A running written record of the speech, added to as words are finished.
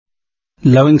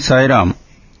Loving Sairam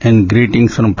and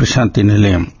greetings from Prashanthi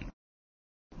Nilayam.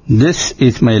 This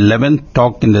is my 11th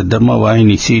talk in the Dharma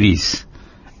Vahini series,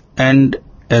 and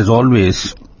as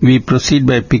always, we proceed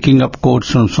by picking up quotes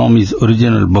from Swami's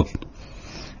original book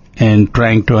and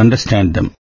trying to understand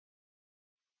them.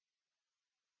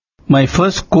 My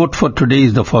first quote for today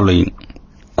is the following.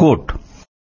 Quote,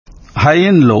 high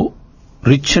and low,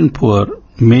 rich and poor,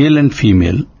 male and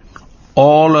female,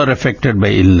 all are affected by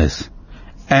illness,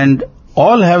 and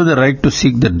all have the right to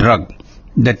seek the drug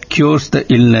that cures the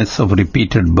illness of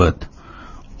repeated birth.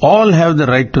 All have the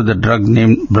right to the drug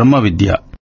named Brahma Vidya,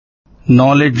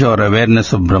 knowledge or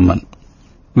awareness of Brahman,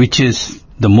 which is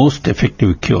the most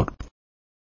effective cure.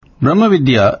 Brahma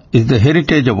Vidya is the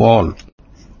heritage of all.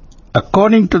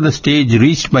 According to the stage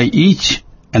reached by each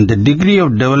and the degree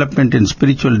of development in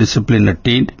spiritual discipline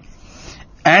attained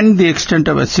and the extent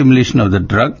of assimilation of the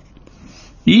drug,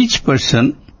 each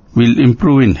person will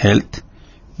improve in health,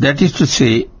 that is to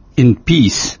say, in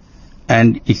peace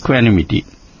and equanimity.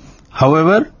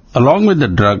 However, along with the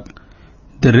drug,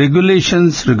 the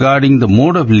regulations regarding the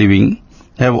mode of living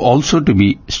have also to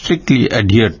be strictly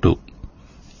adhered to.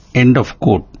 End of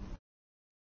quote.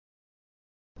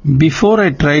 Before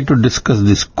I try to discuss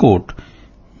this quote,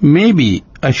 maybe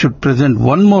I should present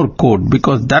one more quote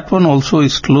because that one also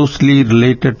is closely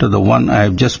related to the one I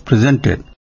have just presented.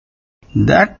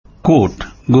 That quote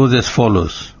goes as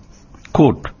follows.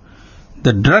 Quote,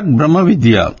 the drug Brahma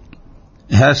Vidya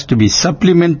has to be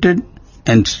supplemented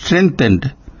and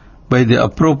strengthened by the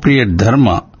appropriate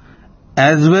dharma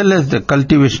as well as the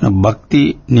cultivation of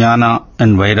bhakti, jnana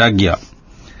and vairagya.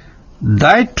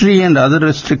 Dietary and other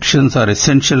restrictions are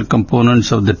essential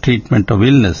components of the treatment of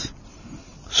illness.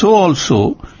 So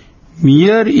also,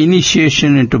 mere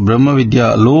initiation into Brahma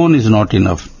Vidya alone is not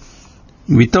enough.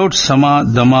 Without Sama,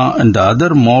 Dhamma and the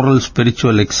other moral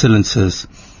spiritual excellences,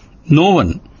 no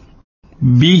one,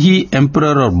 be he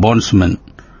emperor or bondsman,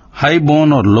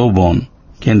 high-born or low-born,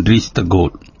 can reach the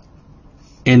goal.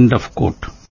 End of quote.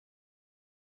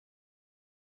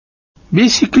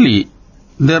 Basically,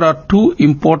 there are two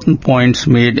important points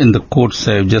made in the quotes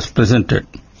I have just presented.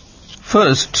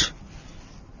 First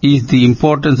is the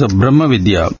importance of Brahma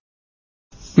Vidya,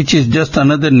 which is just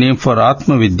another name for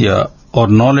Atma Vidya or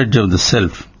knowledge of the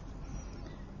self.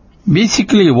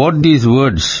 Basically, what these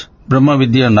words, Brahma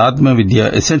Vidya and Atma Vidya,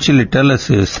 essentially tell us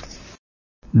is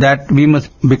that we must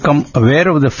become aware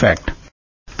of the fact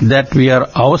that we are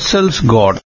ourselves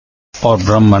God or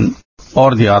Brahman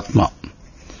or the Atma.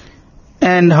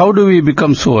 And how do we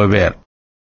become so aware?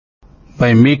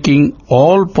 By making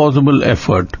all possible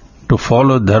effort to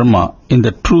follow Dharma in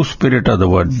the true spirit of the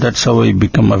word. That's how we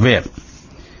become aware.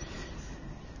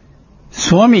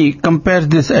 Swami compares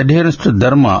this adherence to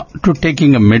Dharma to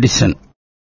taking a medicine.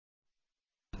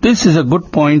 This is a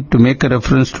good point to make a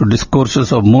reference to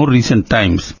discourses of more recent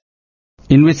times,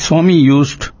 in which Swami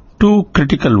used two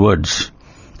critical words,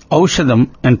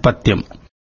 Aushadam and Patyam.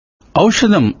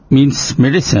 Aushadam means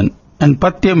medicine and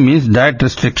Patyam means diet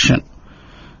restriction.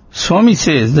 Swami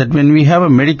says that when we have a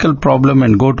medical problem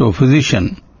and go to a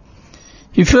physician,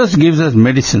 he first gives us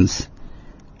medicines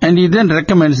and he then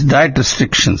recommends diet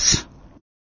restrictions.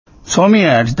 Swami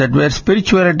adds that where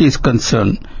spirituality is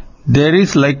concerned, there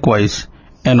is likewise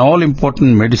an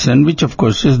all-important medicine, which of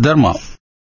course is Dharma.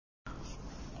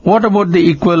 What about the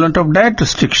equivalent of diet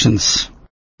restrictions?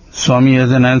 Swami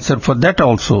has an answer for that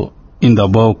also in the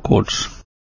above quotes.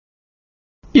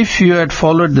 If you had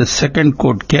followed the second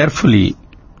quote carefully,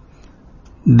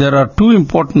 there are two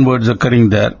important words occurring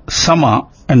there, Sama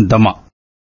and Dhamma.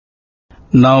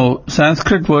 Now,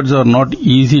 Sanskrit words are not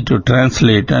easy to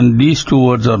translate and these two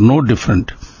words are no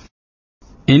different.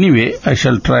 Anyway, I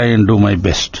shall try and do my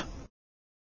best.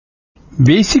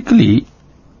 Basically,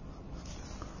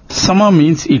 Sama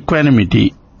means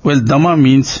equanimity, while Dhamma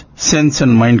means sense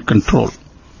and mind control.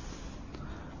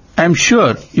 I am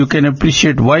sure you can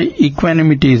appreciate why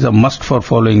equanimity is a must for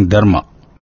following Dharma.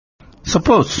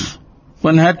 Suppose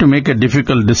one had to make a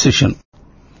difficult decision.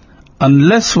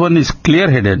 Unless one is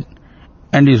clear-headed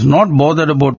and is not bothered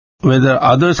about whether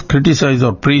others criticize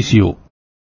or praise you,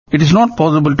 it is not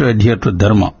possible to adhere to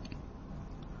Dharma.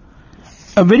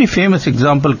 A very famous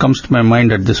example comes to my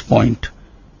mind at this point.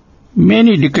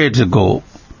 Many decades ago,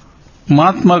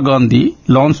 Mahatma Gandhi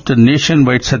launched a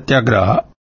nationwide satyagraha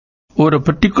over a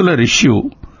particular issue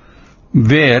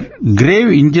where grave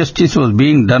injustice was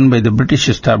being done by the British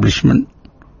establishment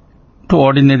to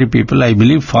ordinary people, I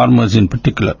believe farmers in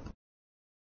particular.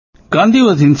 Gandhi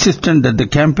was insistent that the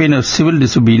campaign of civil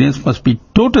disobedience must be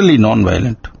totally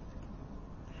non-violent.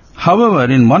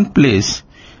 However, in one place,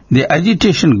 the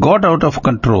agitation got out of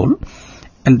control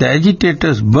and the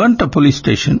agitators burnt a police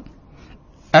station,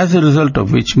 as a result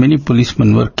of which many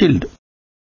policemen were killed.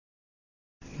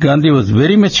 Gandhi was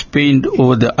very much pained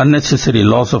over the unnecessary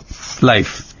loss of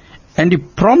life, and he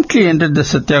promptly ended the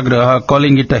Satyagraha,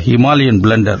 calling it a Himalayan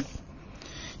blunder.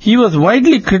 He was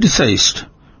widely criticized,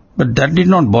 but that did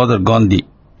not bother Gandhi.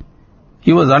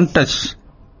 He was untouched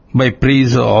by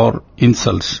praise or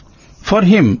insults. For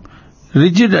him,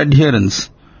 rigid adherence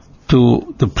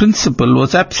to the principle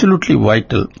was absolutely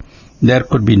vital. There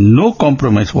could be no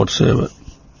compromise whatsoever.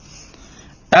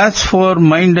 As for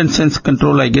mind and sense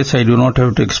control, I guess I do not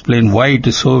have to explain why it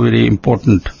is so very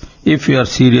important if we are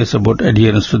serious about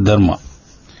adherence to Dharma.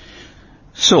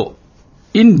 So,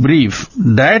 in brief,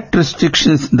 diet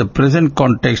restrictions in the present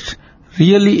context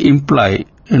really imply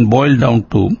and boil down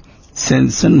to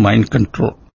sense and mind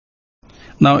control.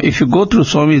 Now, if you go through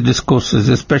Swami's discourses,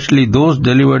 especially those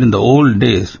delivered in the old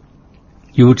days,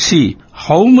 you would see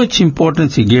how much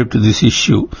importance he gave to this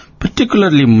issue,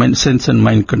 particularly sense and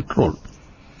mind control.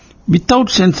 Without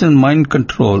sense and mind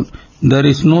control, there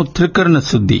is no Trikarna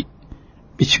Suddhi,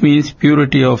 which means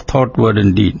purity of thought, word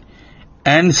and deed.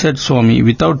 And said Swami,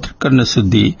 without Trikarna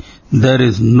Suddhi, there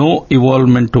is no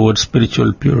evolvement towards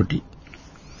spiritual purity.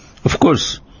 Of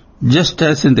course, just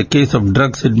as in the case of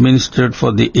drugs administered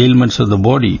for the ailments of the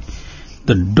body,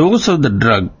 the dose of the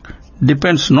drug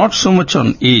depends not so much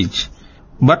on age,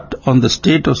 but on the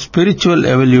state of spiritual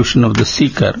evolution of the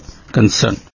seeker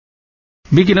concerned.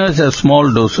 Beginners have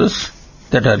small doses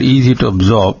that are easy to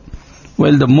absorb,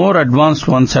 while the more advanced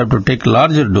ones have to take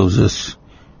larger doses.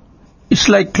 It's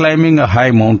like climbing a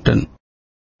high mountain.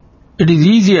 It is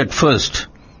easy at first,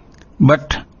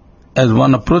 but as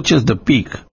one approaches the peak,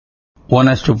 one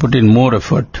has to put in more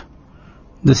effort.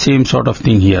 The same sort of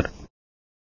thing here.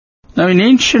 Now, in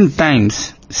ancient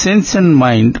times, sense and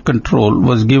mind control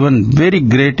was given very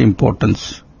great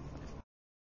importance.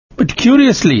 But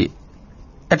curiously,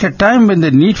 at a time when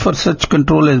the need for such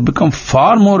control has become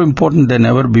far more important than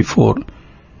ever before,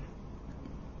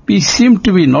 we seem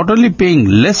to be not only paying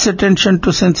less attention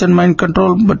to sense and mind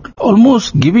control, but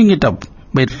almost giving it up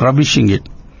by rubbishing it.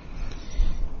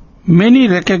 Many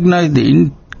recognize the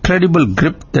incredible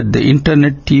grip that the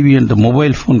internet, TV and the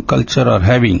mobile phone culture are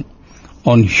having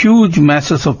on huge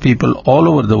masses of people all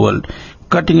over the world,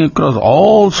 cutting across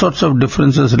all sorts of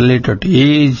differences related to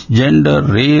age, gender,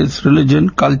 race, religion,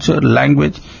 culture,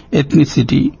 language,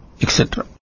 ethnicity, etc.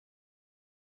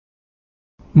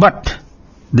 But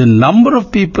the number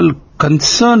of people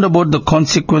concerned about the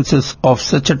consequences of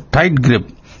such a tight grip,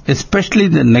 especially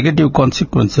the negative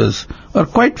consequences, are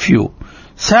quite few.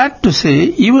 Sad to say,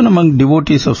 even among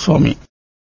devotees of Swami.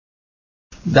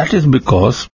 That is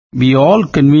because we all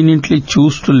conveniently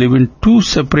choose to live in two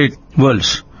separate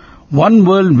worlds. One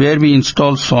world where we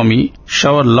install Swami,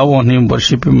 shower love on him,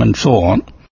 worship him and so on.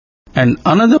 And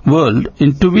another world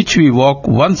into which we walk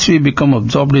once we become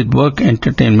absorbed with work,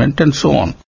 entertainment and so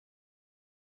on.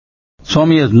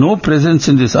 Swami has no presence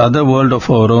in this other world of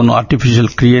our own artificial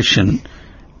creation,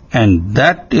 and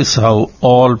that is how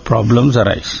all problems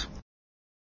arise.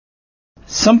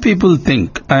 Some people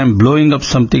think I am blowing up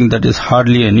something that is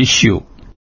hardly an issue.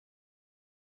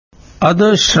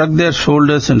 Others shrug their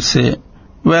shoulders and say,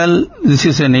 well, this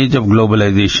is an age of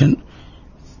globalization.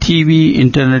 TV,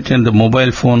 internet and the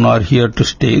mobile phone are here to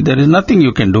stay. There is nothing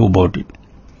you can do about it.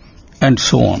 And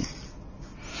so on.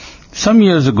 Some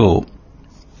years ago,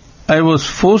 I was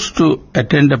forced to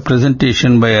attend a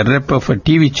presentation by a rep of a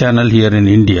TV channel here in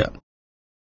India.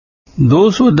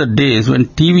 Those were the days when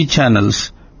TV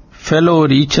channels fell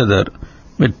over each other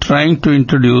with trying to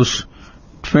introduce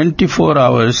 24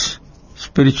 hours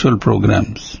spiritual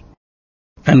programs.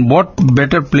 And what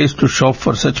better place to shop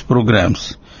for such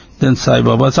programs than Sai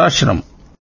Baba's ashram?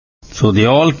 So they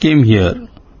all came here,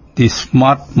 these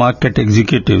smart market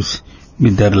executives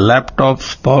with their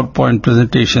laptops, PowerPoint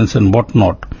presentations and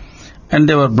whatnot. And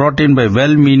they were brought in by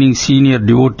well-meaning senior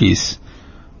devotees,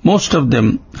 most of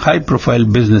them high-profile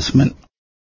businessmen.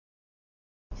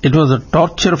 It was a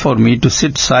torture for me to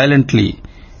sit silently,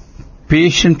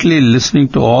 patiently listening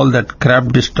to all that crap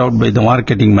dished out by the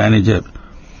marketing manager,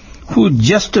 who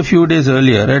just a few days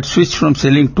earlier had switched from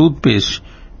selling toothpaste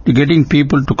to getting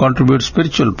people to contribute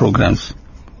spiritual programs.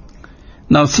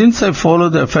 Now, since I follow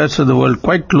the affairs of the world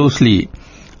quite closely,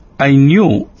 I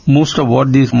knew most of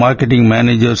what these marketing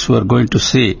managers were going to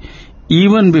say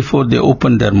even before they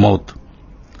opened their mouth.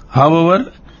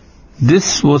 However,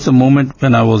 this was a moment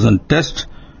when I was on test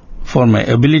for my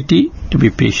ability to be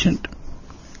patient.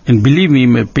 And believe me,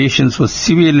 my patience was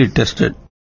severely tested.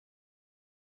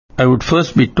 I would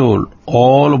first be told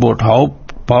all about how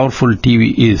powerful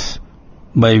TV is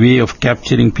by way of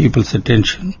capturing people's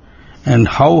attention and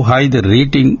how high the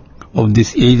rating of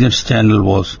this Agents channel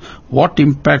was, what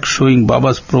impact showing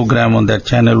Baba's program on that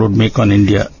channel would make on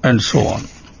India, and so on.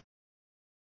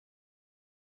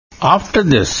 After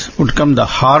this would come the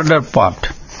harder part,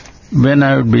 when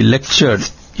I would be lectured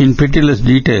in pitiless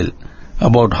detail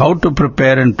about how to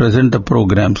prepare and present the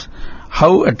programs,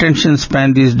 how attention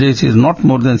span these days is not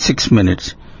more than 6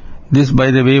 minutes. This,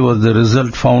 by the way, was the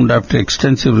result found after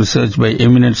extensive research by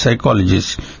eminent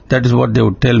psychologists. That is what they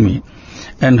would tell me.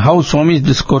 And how Swami's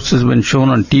discourses, when shown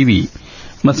on TV,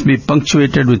 must be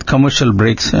punctuated with commercial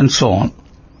breaks and so on.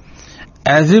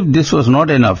 As if this was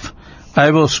not enough,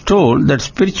 I was told that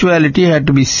spirituality had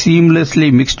to be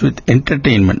seamlessly mixed with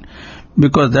entertainment,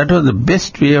 because that was the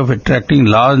best way of attracting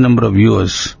large number of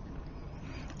viewers.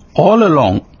 All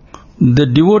along, the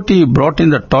devotee brought in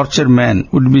the torture man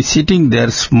would be sitting there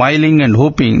smiling and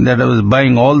hoping that I was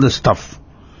buying all the stuff,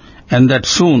 and that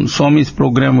soon Swami's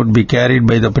program would be carried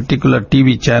by the particular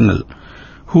TV channel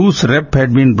whose rep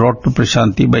had been brought to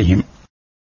Prashanti by him.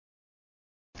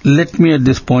 Let me at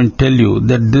this point tell you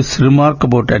that this remark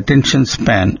about attention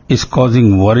span is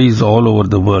causing worries all over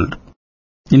the world.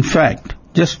 In fact,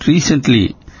 just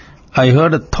recently I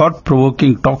heard a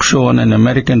thought-provoking talk show on an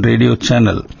American radio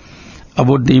channel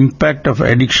about the impact of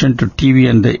addiction to TV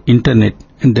and the internet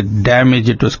and the damage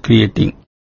it was creating.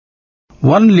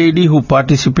 One lady who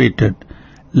participated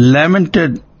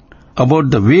lamented about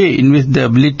the way in which the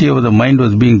ability of the mind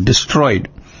was being destroyed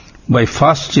by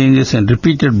fast changes and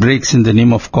repeated breaks in the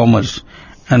name of commerce,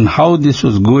 and how this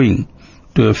was going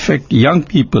to affect young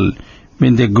people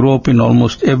when they grow up in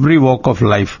almost every walk of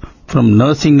life, from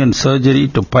nursing and surgery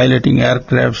to piloting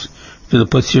aircrafts to the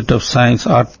pursuit of science,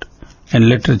 art and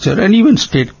literature, and even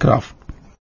statecraft.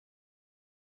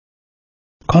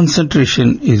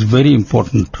 Concentration is very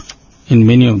important in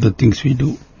many of the things we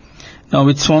do. Now,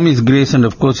 with Swami's grace and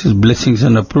of course his blessings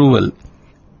and approval,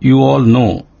 you all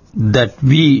know that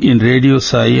we in Radio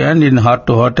Sai and in Heart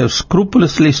to Heart have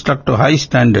scrupulously stuck to high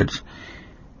standards,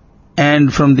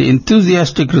 and from the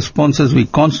enthusiastic responses we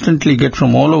constantly get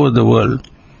from all over the world,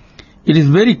 it is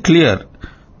very clear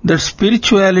that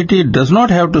spirituality does not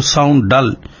have to sound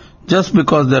dull just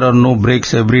because there are no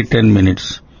breaks every 10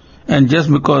 minutes, and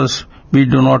just because we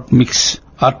do not mix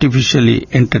artificially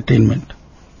entertainment.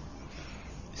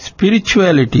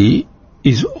 Spirituality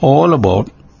is all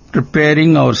about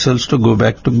preparing ourselves to go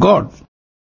back to God.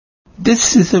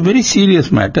 This is a very serious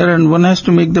matter, and one has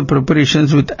to make the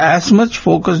preparations with as much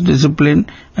focus, discipline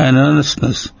and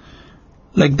earnestness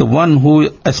like the one who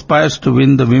aspires to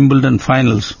win the Wimbledon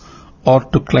finals or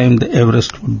to climb the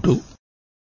Everest would do.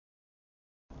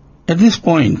 At this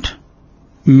point,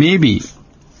 maybe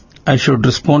I should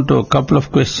respond to a couple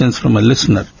of questions from a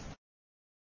listener.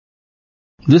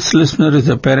 This listener is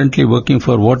apparently working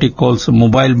for what he calls a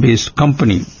mobile-based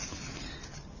company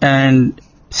and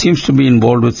seems to be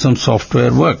involved with some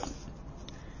software work.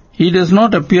 He does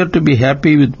not appear to be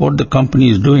happy with what the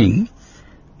company is doing,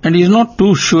 and he is not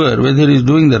too sure whether he is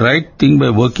doing the right thing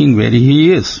by working where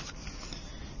he is.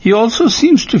 He also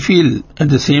seems to feel at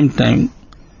the same time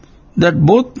that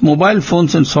both mobile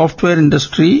phones and software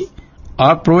industry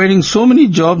are providing so many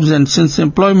jobs, and since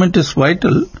employment is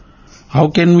vital, how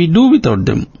can we do without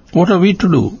them? What are we to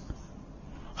do?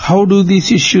 How do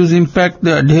these issues impact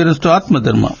the adherence to Atma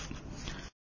Dharma?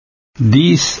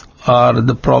 These are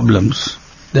the problems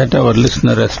that our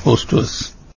listener has posed to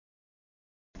us.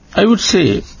 I would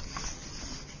say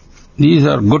these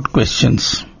are good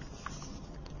questions.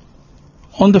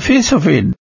 On the face of it,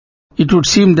 it would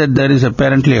seem that there is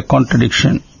apparently a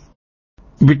contradiction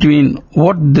between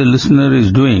what the listener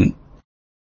is doing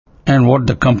and what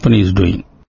the company is doing.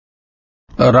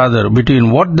 Or rather,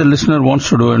 between what the listener wants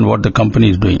to do and what the company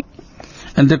is doing.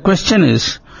 And the question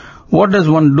is, what does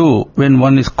one do when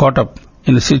one is caught up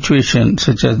in a situation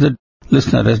such as the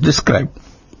listener has described?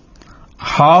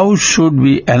 How should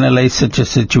we analyze such a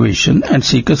situation and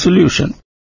seek a solution?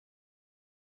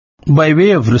 By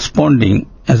way of responding,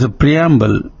 as a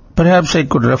preamble, perhaps I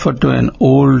could refer to an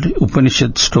old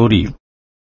Upanishad story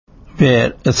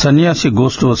where a sannyasi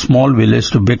goes to a small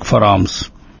village to beg for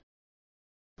alms.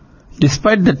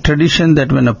 Despite the tradition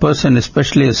that when a person,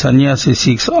 especially a sannyasi,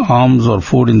 seeks alms or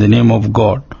food in the name of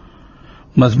God,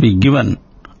 must be given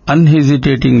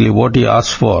unhesitatingly what he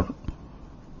asks for,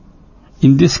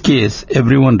 in this case,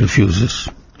 everyone refuses.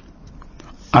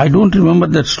 I don't remember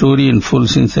that story in full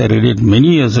since I read it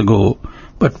many years ago,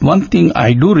 but one thing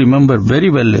I do remember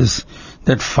very well is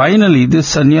that finally this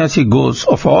sannyasi goes,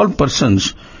 of all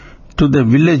persons, to the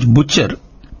village butcher,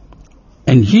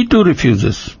 and he too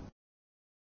refuses.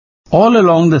 All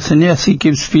along the sannyasi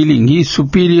keeps feeling he is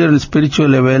superior in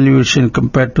spiritual evaluation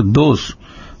compared to those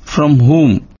from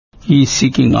whom he is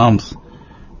seeking alms.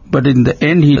 But in the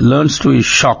end he learns to his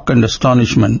shock and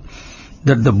astonishment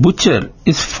that the butcher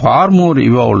is far more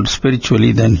evolved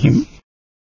spiritually than him.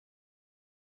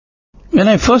 When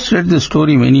I first read this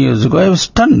story many years ago, I was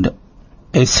stunned.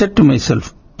 I said to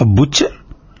myself, a butcher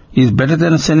is better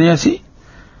than a sannyasi?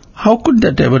 How could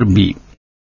that ever be?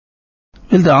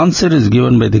 Well, the answer is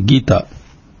given by the Gita.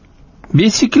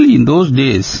 Basically, in those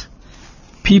days,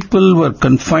 people were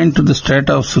confined to the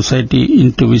strata of society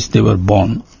into which they were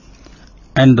born.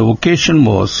 And the vocation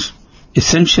was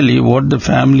essentially what the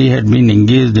family had been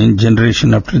engaged in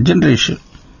generation after generation.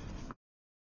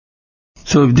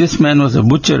 So if this man was a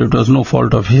butcher, it was no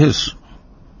fault of his.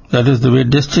 That is the way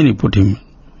destiny put him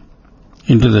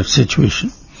into that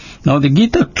situation. Now the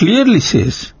Gita clearly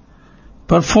says,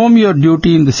 perform your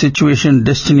duty in the situation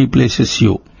destiny places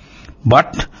you,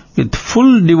 but with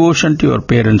full devotion to your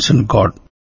parents and God.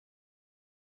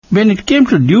 When it came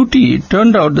to duty, it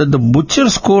turned out that the butcher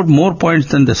scored more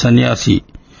points than the sannyasi,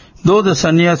 though the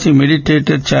sannyasi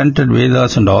meditated, chanted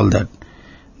Vedas and all that.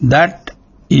 That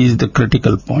is the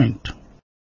critical point.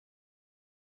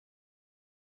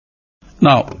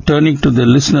 Now, turning to the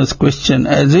listener's question,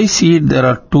 as I see it, there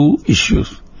are two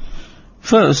issues.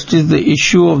 First is the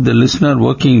issue of the listener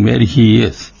working where he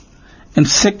is. And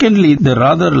secondly, the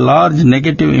rather large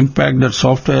negative impact that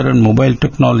software and mobile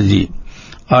technology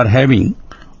are having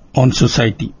on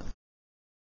society.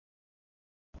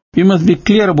 We must be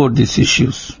clear about these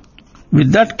issues.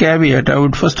 With that caveat, I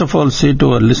would first of all say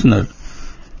to our listener,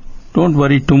 don't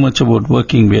worry too much about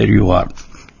working where you are.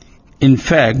 In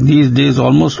fact, these days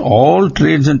almost all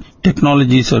trades and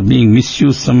technologies are being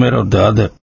misused somewhere or the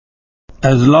other.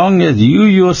 As long as you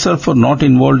yourself are not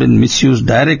involved in misuse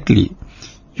directly,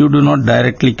 you do not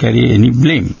directly carry any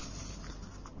blame.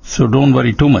 So don't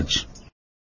worry too much.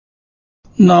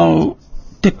 Now,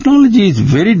 technology is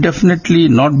very definitely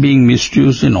not being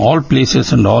misused in all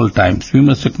places and all times. We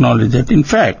must acknowledge that. In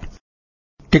fact,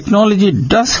 technology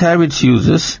does have its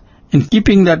uses, and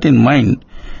keeping that in mind,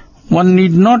 one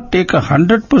need not take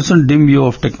 100% dim view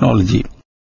of technology.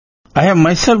 I have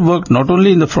myself worked not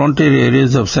only in the frontier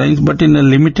areas of science, but in a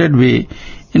limited way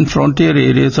in frontier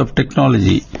areas of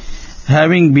technology,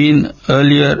 having been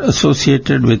earlier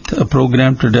associated with a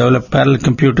program to develop parallel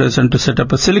computers and to set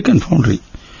up a silicon foundry.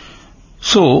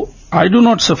 So, I do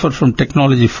not suffer from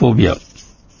technology phobia.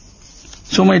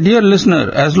 So, my dear listener,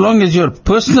 as long as you are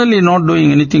personally not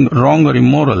doing anything wrong or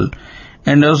immoral,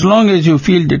 and as long as you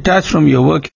feel detached from your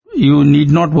work, you need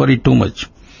not worry too much.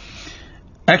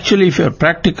 Actually, if you are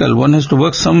practical, one has to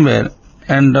work somewhere,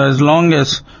 and as long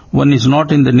as one is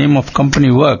not in the name of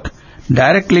company work,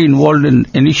 directly involved in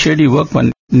any shady work,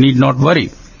 one need not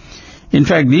worry. In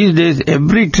fact, these days,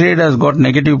 every trade has got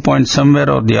negative points somewhere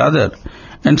or the other,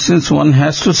 and since one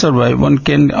has to survive, one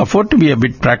can afford to be a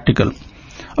bit practical.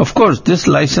 Of course, this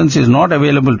license is not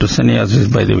available to sannyasis,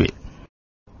 by the way.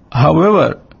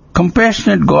 However,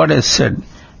 compassionate God has said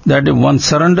that if one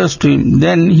surrenders to Him,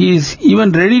 then He is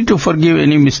even ready to forgive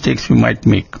any mistakes we might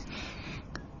make.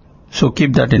 So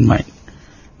keep that in mind.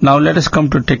 Now let us come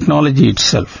to technology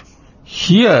itself.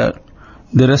 Here,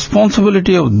 the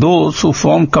responsibility of those who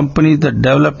form companies that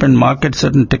develop and market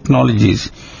certain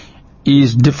technologies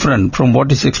is different from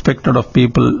what is expected of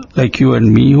people like you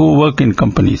and me who work in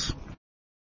companies.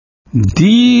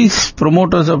 These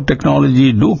promoters of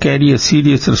technology do carry a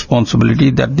serious responsibility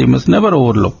that they must never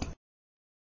overlook.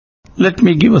 Let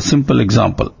me give a simple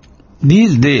example.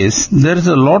 These days, there is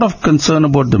a lot of concern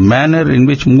about the manner in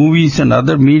which movies and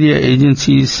other media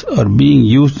agencies are being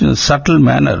used in a subtle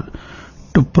manner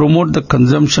to promote the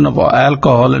consumption of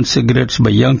alcohol and cigarettes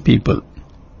by young people.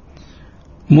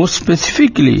 More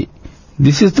specifically,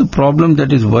 this is the problem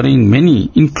that is worrying many,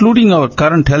 including our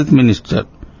current health minister.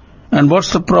 And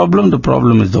what's the problem? The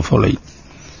problem is the following.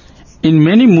 In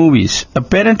many movies,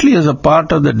 apparently as a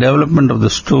part of the development of the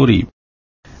story,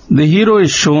 the hero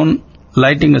is shown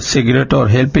lighting a cigarette or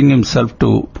helping himself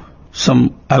to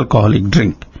some alcoholic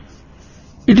drink.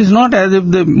 It is not as if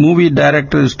the movie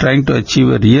director is trying to achieve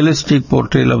a realistic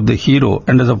portrayal of the hero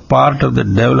and as a part of the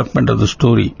development of the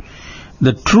story.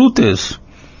 The truth is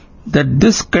that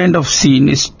this kind of scene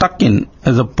is stuck in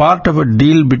as a part of a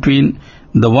deal between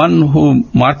the one who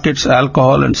markets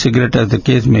alcohol and cigarette, as the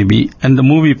case may be, and the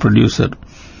movie producer.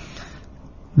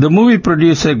 The movie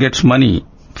producer gets money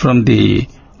from the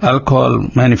alcohol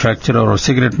manufacturer or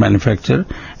cigarette manufacturer,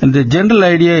 and the general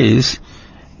idea is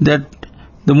that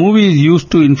the movie is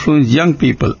used to influence young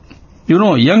people. You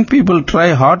know, young people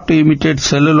try hard to imitate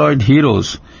celluloid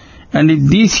heroes, and if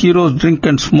these heroes drink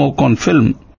and smoke on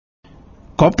film,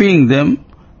 copying them,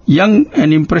 young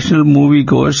and impressionable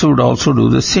moviegoers would also do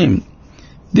the same.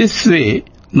 This way,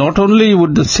 not only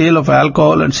would the sale of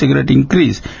alcohol and cigarette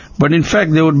increase, but in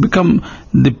fact they would become,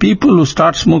 the people who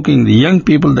start smoking, the young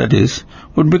people that is,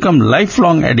 would become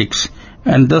lifelong addicts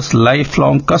and thus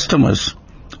lifelong customers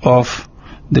of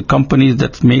the companies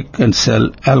that make and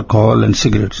sell alcohol and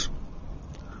cigarettes.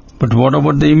 But what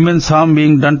about the immense harm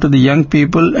being done to the young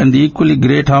people and the equally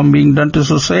great harm being done to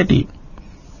society?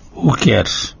 Who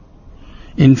cares?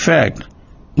 In fact,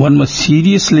 one must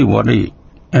seriously worry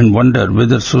and wonder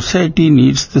whether society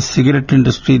needs the cigarette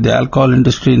industry, the alcohol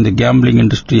industry, and the gambling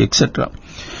industry, etc.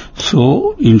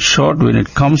 So, in short, when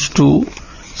it comes to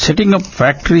setting up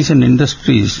factories and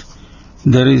industries,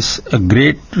 there is a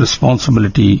great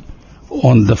responsibility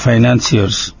on the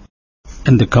financiers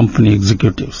and the company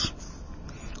executives.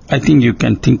 I think you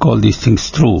can think all these things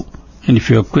through, and if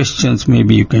you have questions,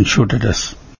 maybe you can shoot at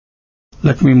us.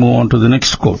 Let me move on to the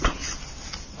next quote.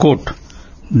 Quote,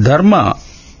 Dharma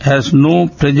has no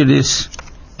prejudice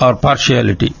or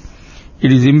partiality.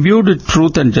 It is imbued with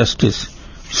truth and justice.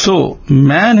 So,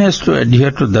 man has to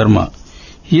adhere to Dharma.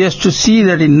 He has to see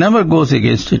that he never goes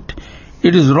against it.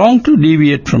 It is wrong to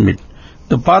deviate from it.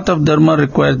 The path of Dharma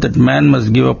requires that man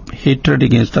must give up hatred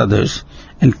against others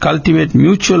and cultivate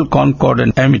mutual concord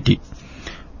and amity.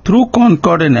 Through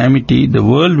concord and amity, the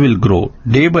world will grow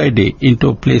day by day into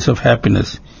a place of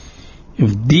happiness.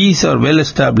 If these are well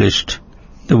established,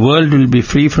 the world will be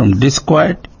free from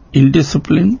disquiet,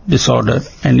 indiscipline, disorder,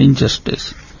 and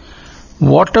injustice.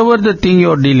 Whatever the thing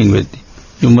you are dealing with,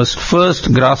 you must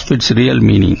first grasp its real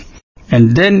meaning,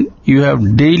 and then you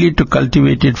have daily to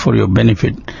cultivate it for your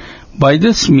benefit. By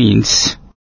this means,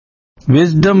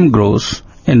 wisdom grows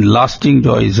and lasting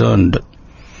joy is earned.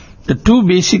 The two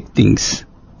basic things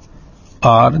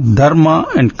are dharma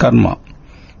and karma.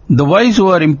 The wise who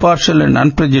are impartial and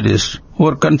unprejudiced, who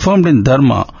are confirmed in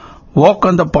dharma, walk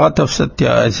on the path of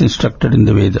Satya as instructed in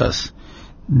the Vedas.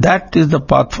 That is the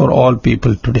path for all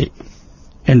people today.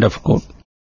 End of quote.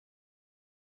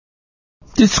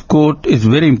 This quote is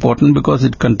very important because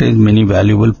it contains many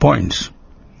valuable points.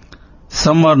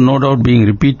 Some are no doubt being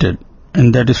repeated,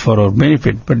 and that is for our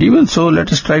benefit. But even so,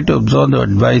 let us try to absorb the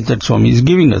advice that Swami is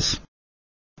giving us.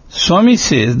 Swami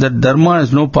says that Dharma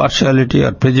has no partiality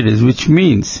or prejudice, which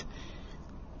means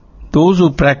those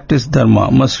who practice Dharma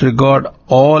must regard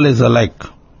all as alike.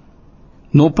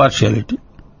 No partiality.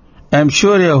 I am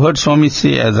sure you have heard Swami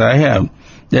say, as I have,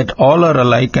 that all are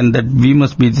alike and that we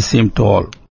must be the same to all.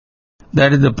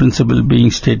 That is the principle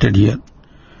being stated here.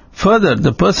 Further,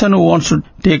 the person who wants to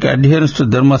take adherence to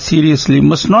Dharma seriously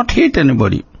must not hate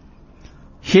anybody.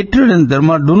 Hatred and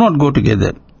Dharma do not go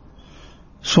together.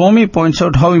 Swami points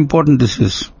out how important this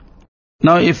is.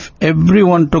 Now, if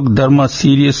everyone took Dharma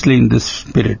seriously in this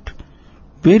spirit,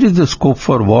 where is the scope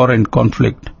for war and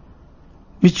conflict,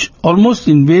 which almost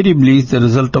invariably is the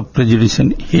result of prejudice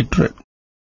and hatred?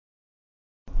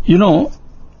 You know,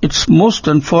 it's most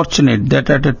unfortunate that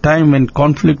at a time when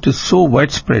conflict is so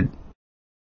widespread,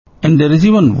 and there is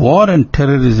even war and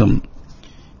terrorism,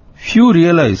 few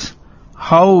realize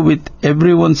how with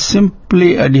everyone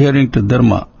simply adhering to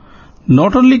Dharma,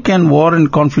 not only can war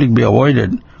and conflict be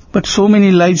avoided, but so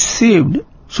many lives saved,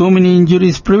 so many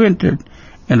injuries prevented,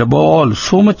 and above all,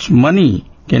 so much money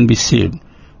can be saved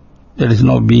that is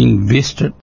now being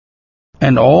wasted.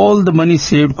 And all the money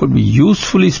saved could be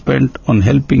usefully spent on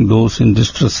helping those in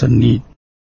distress and need.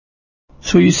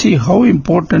 So you see how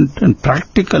important and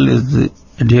practical is the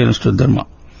adherence to Dharma.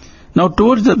 Now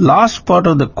towards the last part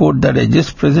of the quote that I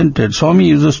just presented, Swami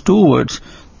uses two words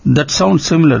that sound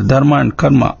similar, dharma and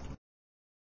karma.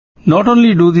 Not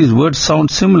only do these words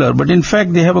sound similar, but in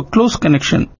fact they have a close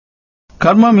connection.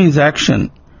 Karma means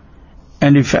action,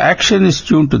 and if action is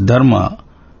tuned to dharma,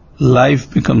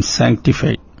 life becomes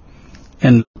sanctified.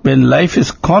 And when life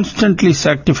is constantly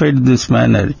sanctified in this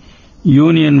manner,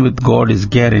 union with God is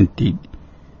guaranteed.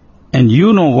 And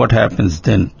you know what happens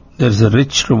then. There is a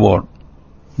rich reward,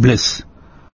 bliss.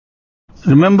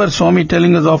 Remember Swami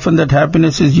telling us often that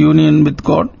happiness is union with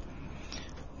God?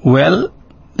 Well,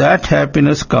 that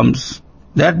happiness comes,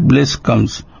 that bliss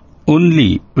comes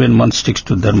only when one sticks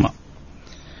to Dharma.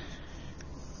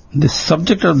 The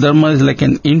subject of Dharma is like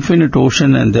an infinite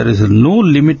ocean and there is no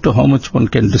limit to how much one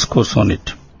can discourse on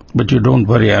it. But you don't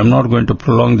worry, I am not going to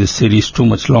prolong this series too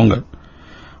much longer.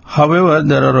 However,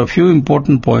 there are a few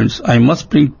important points I must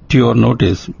bring to your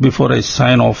notice before I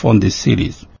sign off on this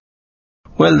series.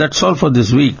 Well, that's all for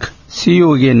this week. See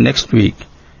you again next week.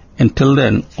 Until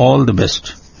then, all the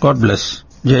best. God bless.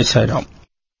 Jai Sai Ram.